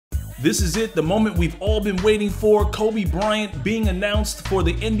This is it, the moment we've all been waiting for, Kobe Bryant being announced for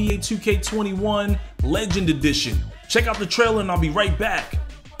the NBA 2K21 Legend Edition. Check out the trailer and I'll be right back.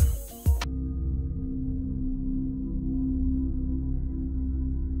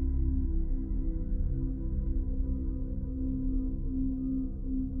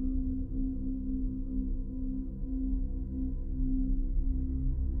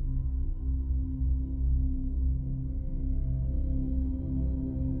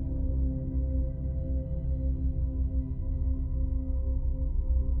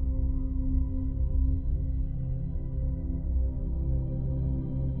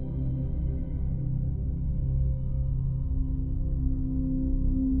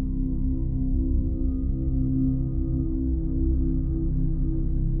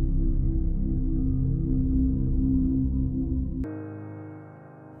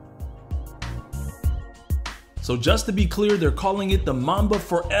 So just to be clear, they're calling it the Mamba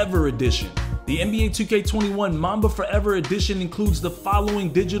Forever Edition. The NBA 2K21 Mamba Forever Edition includes the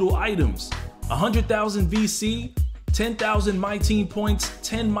following digital items: 100,000 VC, 10,000 My Team points,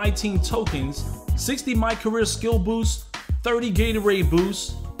 10 My Team tokens, 60 My Career skill boosts, 30 Gatorade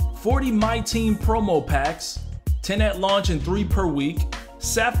boosts, 40 My Team promo packs, 10 at launch and 3 per week,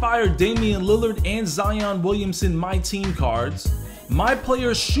 Sapphire Damian Lillard and Zion Williamson My Team cards, My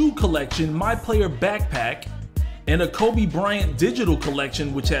Player shoe collection, My Player backpack, and a Kobe Bryant digital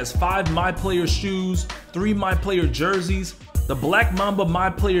collection which has 5 My Player shoes, 3 My Player jerseys, the Black Mamba My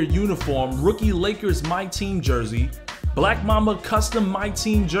Player uniform, Rookie Lakers My Team jersey, Black Mamba custom My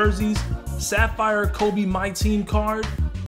Team jerseys, Sapphire Kobe My Team card,